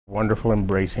Wonderful,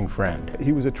 embracing friend.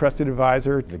 He was a trusted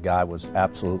advisor. The guy was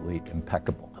absolutely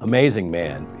impeccable. Amazing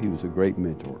man. He was a great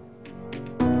mentor.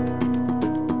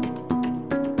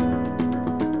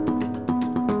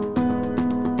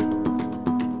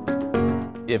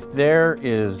 If there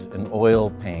is an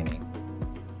oil painting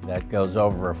that goes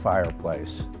over a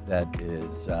fireplace that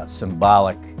is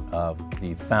symbolic of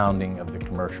the founding of the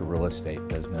commercial real estate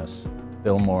business,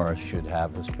 Bill Morris should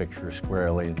have his picture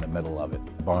squarely in the middle of it.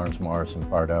 Barnes, Morris &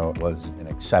 Pardo was an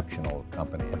exceptional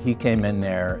company. He came in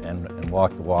there and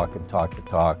walked the walk and talked the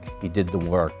talk. He did the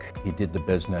work, he did the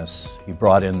business, he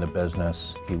brought in the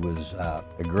business. He was a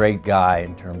great guy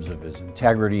in terms of his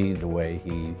integrity, the way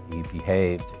he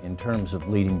behaved. In terms of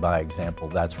leading by example,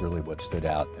 that's really what stood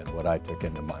out and what I took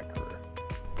into my career.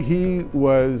 He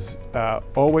was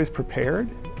always prepared.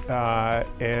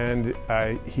 And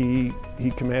he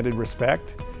commanded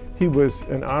respect. He was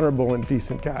an honorable and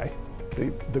decent guy.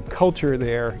 The culture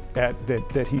there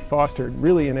that he fostered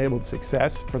really enabled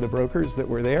success for the brokers that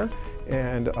were there,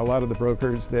 and a lot of the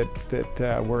brokers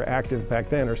that were active back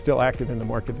then are still active in the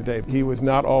market today. He was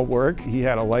not all work. He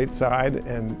had a light side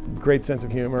and great sense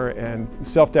of humor and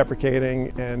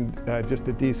self-deprecating and just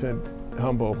a decent,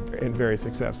 humble, and very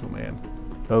successful man.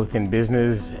 Both in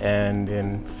business and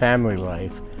in family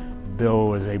life, Bill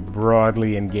was a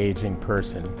broadly engaging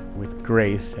person with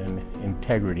grace and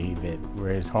integrity that were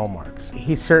his hallmarks.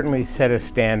 He certainly set a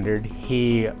standard.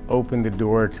 He opened the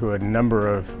door to a number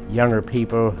of younger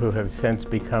people who have since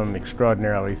become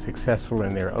extraordinarily successful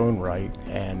in their own right.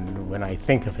 And when I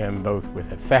think of him both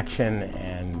with affection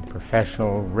and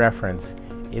professional reference,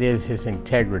 it is his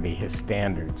integrity, his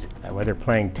standards. Whether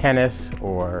playing tennis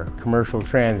or commercial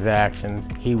transactions,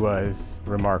 he was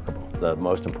remarkable. The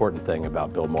most important thing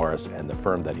about Bill Morris and the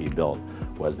firm that he built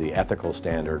was the ethical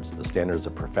standards, the standards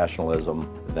of professionalism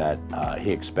that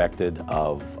he expected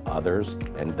of others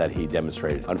and that he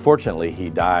demonstrated. Unfortunately, he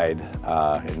died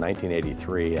in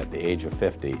 1983 at the age of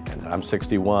 50, and I'm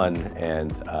 61,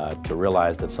 and to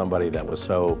realize that somebody that was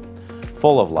so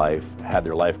full of life had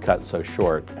their life cut so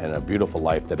short, and a beautiful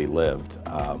life that he lived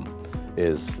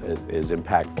is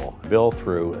impactful. Bill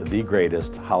threw the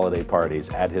greatest holiday parties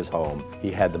at his home. He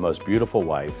had the most beautiful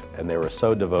wife, and they were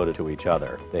so devoted to each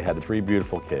other. They had 3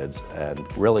 beautiful kids, and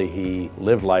really he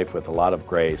lived life with a lot of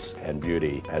grace and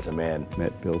beauty as a man.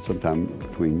 Met Bill sometime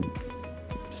between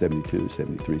 72 and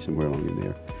 73, somewhere along in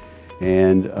there.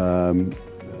 And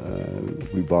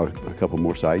we bought a couple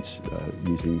more sites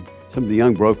using some of the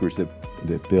young brokers that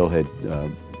Bill had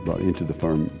brought into the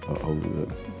firm over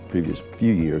the previous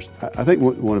few years. I think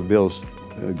one of Bill's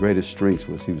greatest strengths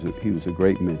was he was a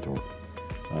great mentor.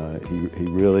 He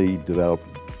really developed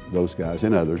those guys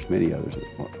and others, many others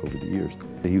over the years.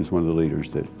 He was one of the leaders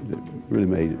that really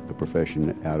made a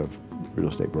profession out of real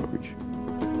estate brokerage.